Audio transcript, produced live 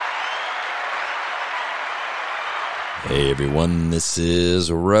Hey everyone, this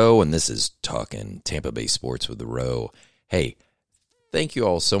is Roe, and this is Talking Tampa Bay Sports with Roe. Hey, thank you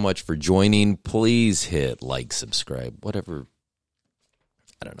all so much for joining. Please hit like, subscribe, whatever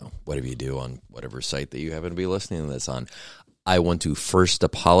you do on whatever site that you happen to be listening to this on. I want to first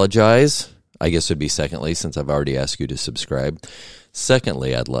apologize. I guess it would be secondly, since I've already asked you to subscribe.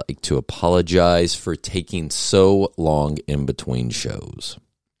 Secondly, I'd like to apologize for taking so long in between shows.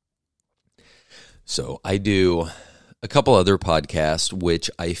 So I do a couple other podcasts, which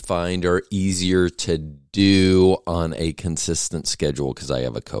I find are easier to do on a consistent schedule because I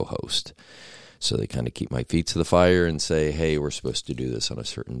have a co-host. So they kind of keep my feet to the fire and say, hey, we're supposed to do this on a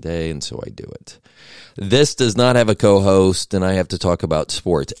certain day, and so I do it. This does not have a co-host, and I have to talk about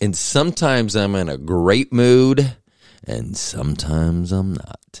sports. And sometimes I'm in a great mood, and sometimes I'm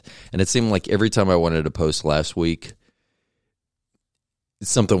not. And it seemed like every time I wanted to post last week,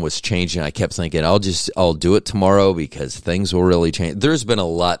 something was changing. I kept thinking, I'll do it tomorrow because things will really change. There's been a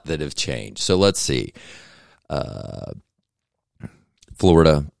lot that have changed. So let's see.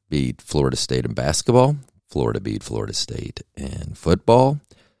 Florida beat Florida State in basketball. Florida beat Florida State in football.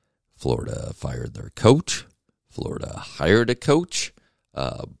 Florida fired their coach. Florida hired a coach.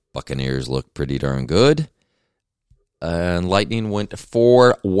 Buccaneers look pretty darn good. And Lightning went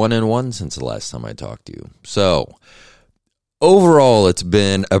 4-1-1 since the last time I talked to you. So overall, it's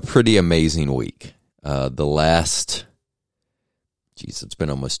been a pretty amazing week. It's been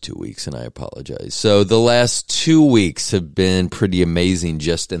almost 2 weeks, and I apologize. So the last 2 weeks have been pretty amazing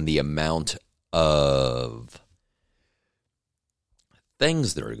just in the amount of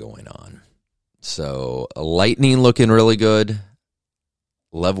things that are going on. So Lightning looking really good.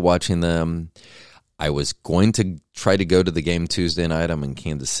 Love watching them. I was going to try to go to the game Tuesday night. I'm in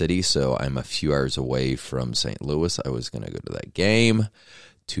Kansas City, so I'm a few hours away from St. Louis. I was going to go to that game.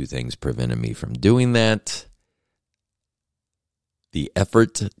 Two things prevented me from doing that. The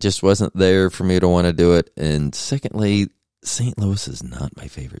effort just wasn't there for me to want to do it. And secondly, St. Louis is not my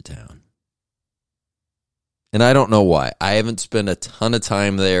favorite town. And I don't know why. I haven't spent a ton of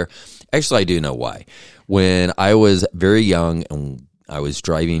time there. Actually, I do know why. When I was very young and we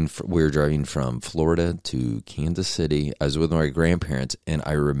were driving from Florida to Kansas City. I was with my grandparents, and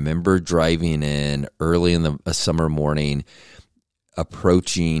I remember driving in early in a summer morning,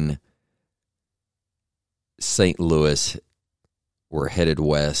 approaching St. Louis. We're headed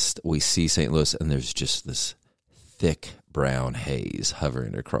west. We see St. Louis, and there's just this thick brown haze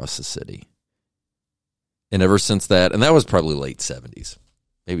hovering across the city. And ever since that, and that was probably late 70s,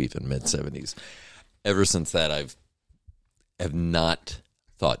 maybe even mid-70s, ever since that, I have not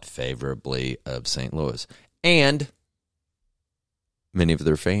thought favorably of St. Louis. And many of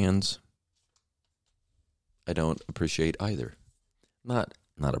their fans, I don't appreciate either. Not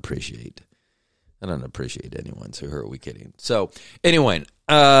appreciate. I don't appreciate anyone, so who are we kidding? So, anyway,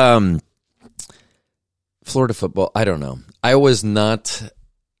 Florida football, I don't know. I was not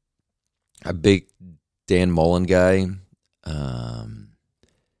a big Dan Mullen guy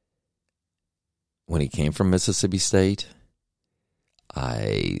when he came from Mississippi State.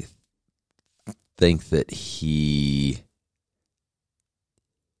 I think that he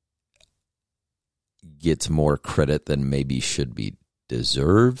gets more credit than maybe should be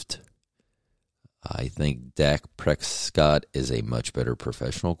deserved. I think Dak Prescott is a much better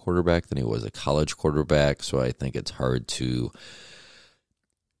professional quarterback than he was a college quarterback, so I think it's hard to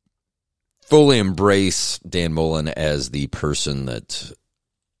fully embrace Dan Mullen as the person that,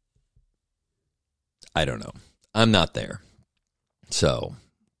 I don't know. I'm not there. So,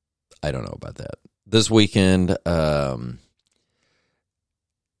 I don't know about that. This weekend,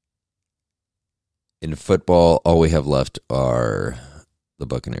 in football, all we have left are the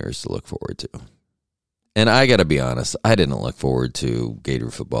Buccaneers to look forward to. And I got to be honest, I didn't look forward to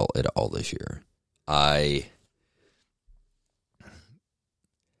Gator football at all this year.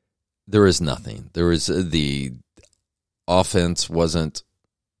 There was nothing. The offense wasn't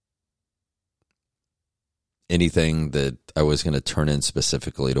anything that I was going to turn in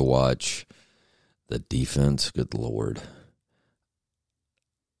specifically to watch. The defense, good Lord.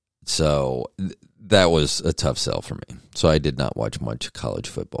 So that was a tough sell for me. So I did not watch much college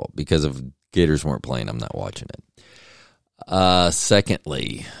football. Because if Gators weren't playing, I'm not watching it.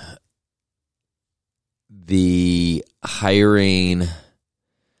 Secondly, the hiring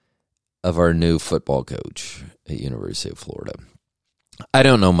of our new football coach at University of Florida. I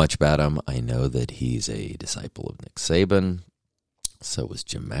don't know much about him. I know that he's a disciple of Nick Saban. So was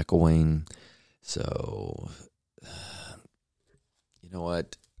Jim McElwain. So, you know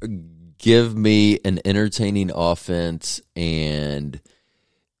what? Give me an entertaining offense and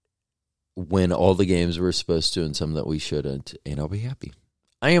win all the games we're supposed to and some that we shouldn't, and I'll be happy.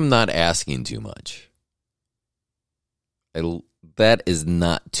 I am not asking too much. That is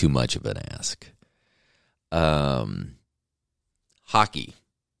not too much of an ask. Hockey.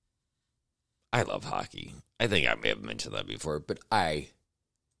 I love hockey. I think I may have mentioned that before, but I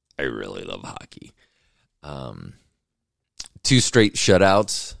really love hockey. 2 straight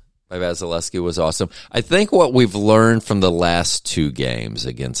shutouts by Vasilevsky was awesome. I think what we've learned from the last 2 games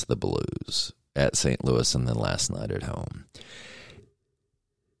against the Blues at St. Louis and then last night at home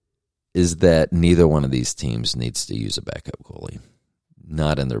is that neither one of these teams needs to use a backup goalie.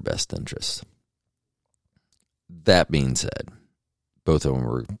 Not in their best interest. That being said, both of them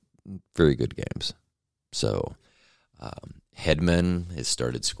were very good games. So, Hedman has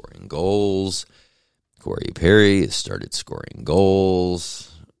started scoring goals. Corey Perry has started scoring goals.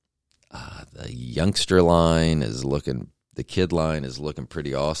 The youngster line is looking, the kid line is looking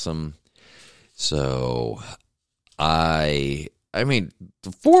pretty awesome. So, I mean,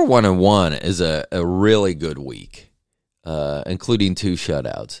 4-1-1 is a really good week, including 2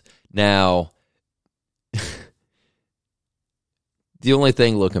 shutouts. Now, the only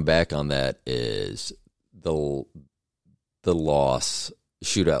thing looking back on that is the loss,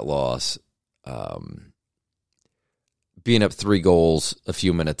 shootout loss, being up 3 goals a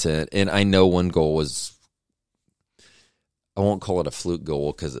few minutes in, and I know one goal was, I won't call it a fluke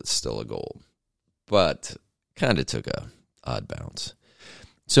goal because it's still a goal, but kind of took a odd bounce.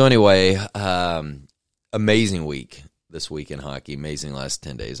 So anyway, amazing week this week in hockey. Amazing last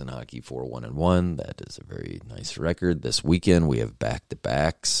 10 days in hockey, 4-1-1. That is a very nice record. This weekend we have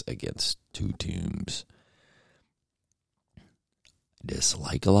back-to-backs against 2 teams I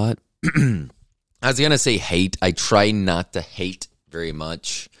dislike a lot. I was going to say hate. I try not to hate very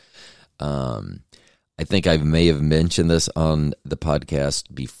much. I think I may have mentioned this on the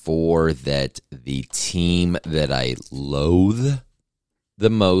podcast before that the team that I loathe the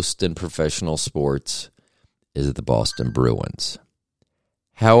most in professional sports is the Boston Bruins.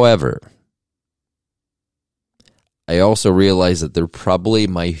 However, I also realize that they're probably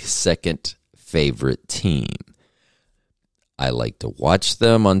my second favorite team. I like to watch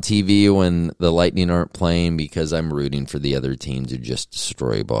them on TV when the Lightning aren't playing because I'm rooting for the other team to just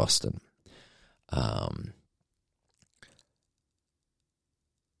destroy Boston.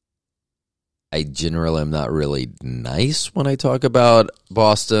 I generally am not really nice when I talk about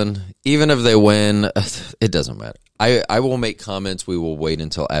Boston. Even if they win, it doesn't matter. I will make comments. We will wait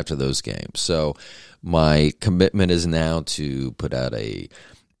until after those games. So my commitment is now to put out a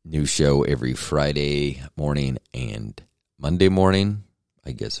new show every Friday morning and Monday morning.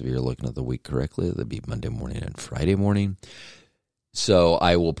 I guess if you're looking at the week correctly, that'd be Monday morning and Friday morning. So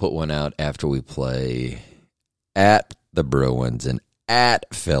I will put one out after we play at the Bruins and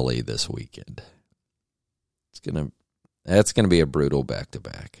at Philly this weekend. That's gonna be a brutal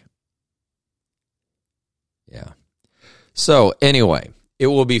back-to-back. Yeah. So anyway, it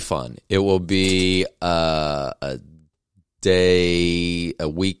will be fun. It will be a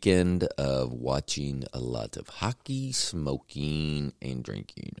weekend of watching a lot of hockey, smoking, and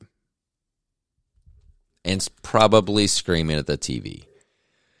drinking. And probably screaming at the TV.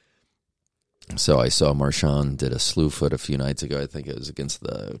 So I saw Marchand did a slew foot a few nights ago. I think it was against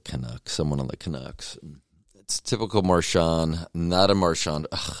the Canucks, someone on the Canucks. It's typical Marchand, not a Marchand.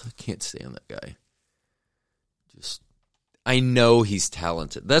 Ugh, I can't stand that guy. I know he's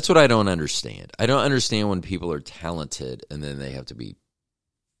talented. That's what I don't understand. I don't understand when people are talented and then they have to be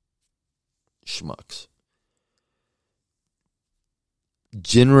schmucks.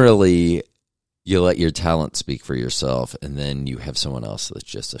 Generally, you let your talent speak for yourself, and then you have someone else that's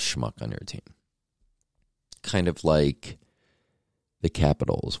just a schmuck on your team. Kind of like the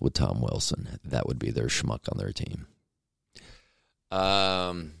Capitals with Tom Wilson. That would be their schmuck on their team.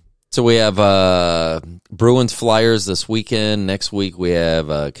 So we have Bruins Flyers this weekend. Next week we have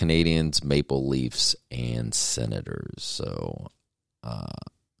Canadiens, Maple Leafs, and Senators. So I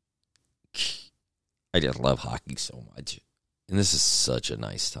just love hockey so much. And this is such a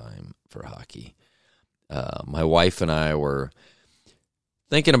nice time for hockey. My wife and I were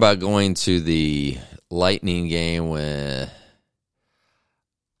thinking about going to the Lightning game when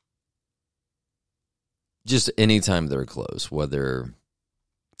just anytime they're close,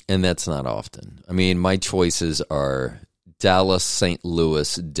 and that's not often. I mean, my choices are Dallas, St.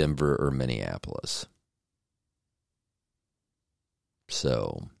 Louis, Denver, or Minneapolis.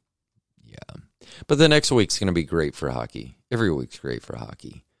 So, yeah. But the next week's going to be great for hockey. Every week's great for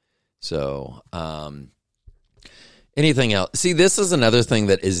hockey. So, anything else? See, this is another thing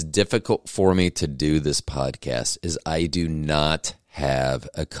that is difficult for me to do this podcast is I do not have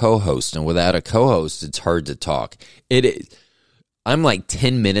a co-host, and without a co-host, it's hard to talk. I'm like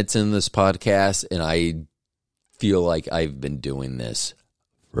 10 minutes in this podcast, and I feel like I've been doing this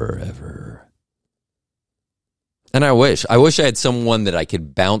forever. And I wish I had someone that I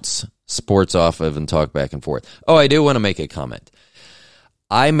could bounce sports off of and talk back and forth. Oh, I do want to make a comment.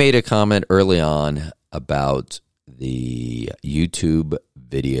 I made a comment early on about the YouTube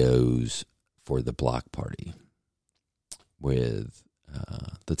videos for the block party with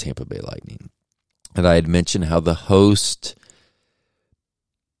the Tampa Bay Lightning. And I had mentioned how the host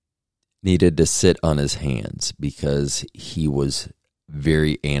needed to sit on his hands because he was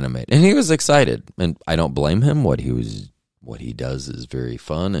very animated. And he was excited. And I don't blame him. What he does is very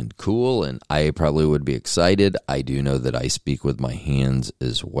fun and cool, and I probably would be excited. I do know that I speak with my hands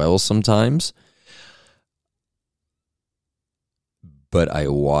as well sometimes. But I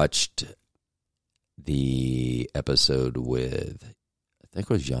watched the episode with, I think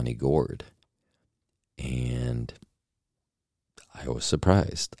it was Johnny Gord, and I was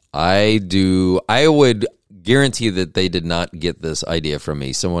surprised. I would guarantee that they did not get this idea from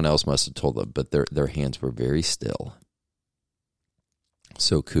me. Someone else must have told them, but their hands were very still.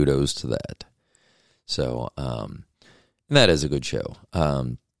 So kudos to that. So, and that is a good show. I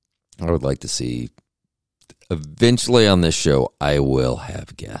would like to see, eventually on this show, I will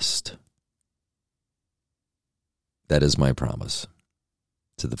have guests. That is my promise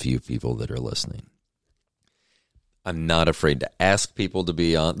to the few people that are listening. I'm not afraid to ask people to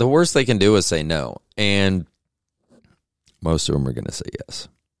be on. The worst they can do is say no. And most of them are going to say yes.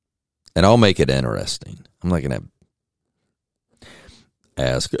 And I'll make it interesting. I'm not going to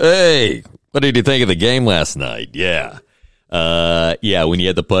ask, hey, what did you think of the game last night? Yeah, when you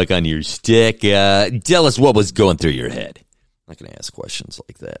had the puck on your stick, tell us what was going through your head. I'm not going to ask questions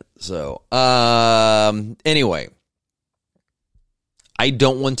like that. So, anyway, I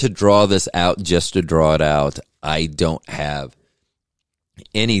don't want to draw this out just to draw it out. I don't have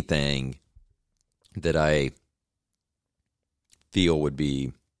anything that I feel would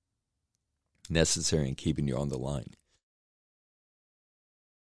be necessary in keeping you on the line.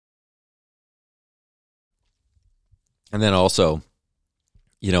 And then also,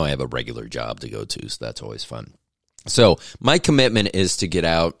 I have a regular job to go to, so that's always fun. So my commitment is to get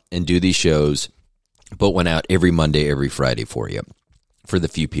out and do these shows, put one out every Monday, every Friday for you, for the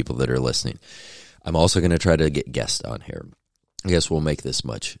few people that are listening. I'm also going to try to get guests on here. I guess we'll make this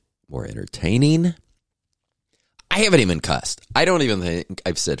much more entertaining. I haven't even cussed. I don't even think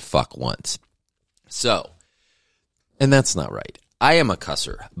I've said fuck once. So, and that's not right. I am a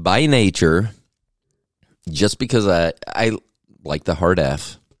cusser by nature. Just because I like the hard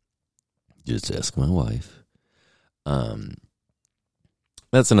F. Just ask my wife.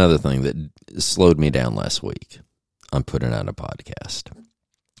 That's another thing that slowed me down last week on putting out a podcast,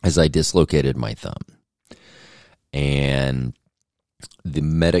 as I dislocated my thumb. And the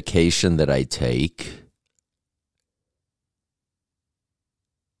medication that I take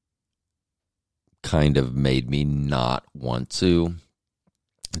kind of made me not want to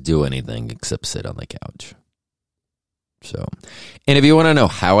do anything except sit on the couch. So, and if you want to know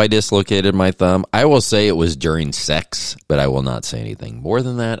how I dislocated my thumb, I will say it was during sex, but I will not say anything more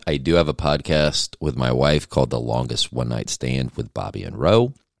than that. I do have a podcast with my wife called The Longest One Night Stand with Bobby and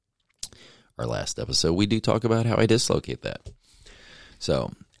Roe. Our last episode, we do talk about how I dislocate that.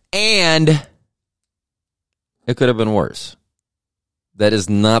 So, and it could have been worse. That is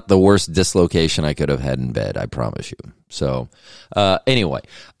not the worst dislocation I could have had in bed, I promise you. So, anyway,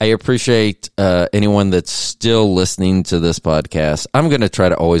 I appreciate anyone that's still listening to this podcast. I'm going to try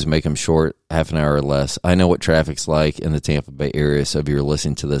to always make them short, half an hour or less. I know what traffic's like in the Tampa Bay area, so if you're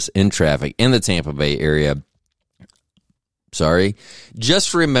listening to this in traffic in the Tampa Bay area, sorry.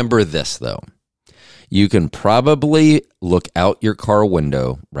 Just remember this, though. You can probably look out your car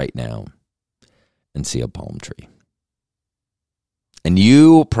window right now and see a palm tree. And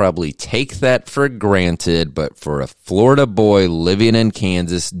you probably take that for granted, but for a Florida boy living in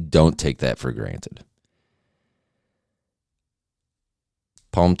Kansas, don't take that for granted.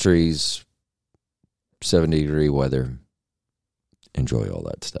 Palm trees, 70-degree weather. Enjoy all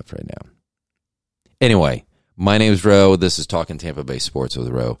that stuff right now. Anyway, my name is Ro. This is Talking Tampa Bay Sports with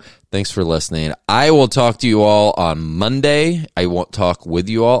Ro. Thanks for listening. I will talk to you all on Monday. I won't talk with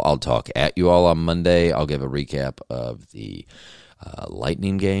you all. I'll talk at you all on Monday. I'll give a recap of the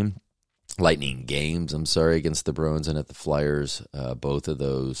Lightning games, against the Bruins and at the Flyers. Both of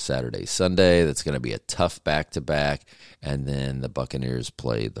those Saturday, Sunday. That's going to be a tough back-to-back. And then the Buccaneers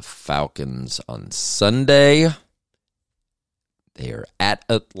play the Falcons on Sunday. They are at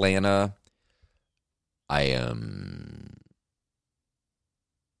Atlanta. I am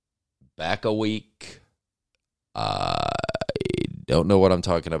back a week. I don't know what I'm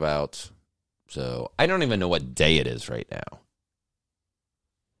talking about. So I don't even know what day it is right now.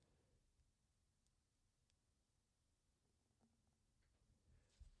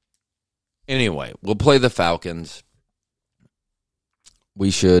 Anyway, we'll play the Falcons.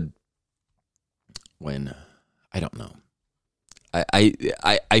 We should win. I don't know.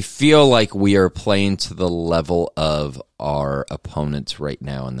 I feel like we are playing to the level of our opponents right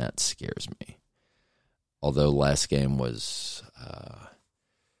now, and that scares me. Although last game was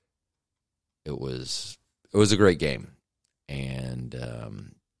it was a great game, and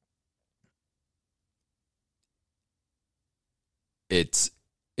it's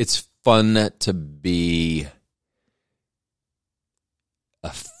fun to be a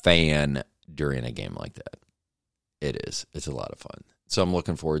fan during a game like that. It is. It's a lot of fun. So I'm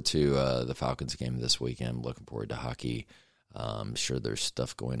looking forward to the Falcons game this weekend. I'm looking forward to hockey. I'm sure there's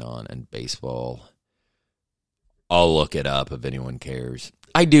stuff going on in baseball. I'll look it up if anyone cares.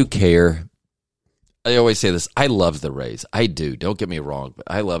 I do care. I always say this. I love the Rays. I do. Don't get me wrong, but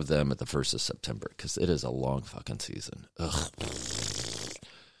I love them at the 1st of September because it is a long fucking season. Ugh.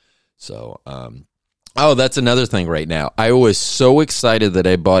 So, that's another thing right now. I was so excited that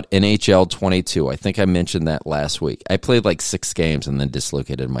I bought NHL 22. I think I mentioned that last week. I played like 6 games and then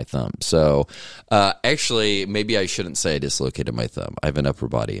dislocated my thumb. So, actually, maybe I shouldn't say I dislocated my thumb. I have an upper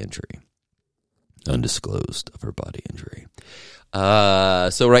body injury. Undisclosed upper body injury.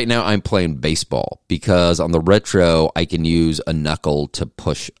 So right now I'm playing baseball because on the retro I can use a knuckle to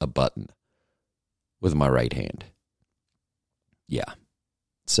push a button with my right hand. Yeah.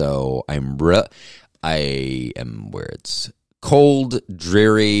 So I am where it's cold,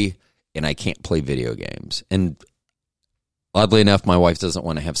 dreary, and I can't play video games. And oddly enough, my wife doesn't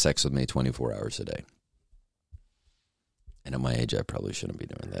want to have sex with me 24 hours a day. And at my age, I probably shouldn't be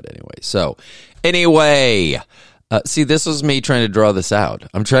doing that anyway. So, anyway, see, this was me trying to draw this out.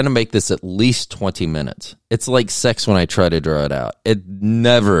 I'm trying to make this at least 20 minutes. It's like sex when I try to draw it out. It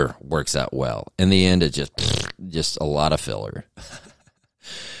never works out well. In the end, it's just a lot of filler.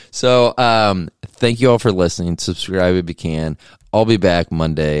 So, thank you all for listening. Subscribe if you can. I'll be back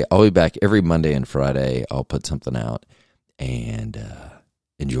Monday. I'll be back every Monday and Friday. I'll put something out. And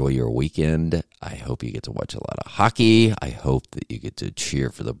enjoy your weekend. I hope you get to watch a lot of hockey. I hope that you get to cheer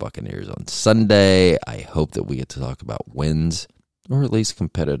for the Buccaneers on Sunday. I hope that we get to talk about wins or at least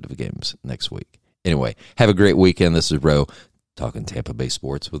competitive games next week. Anyway, have a great weekend. This is Ro talking Tampa Bay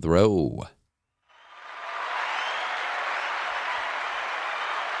sports with Ro.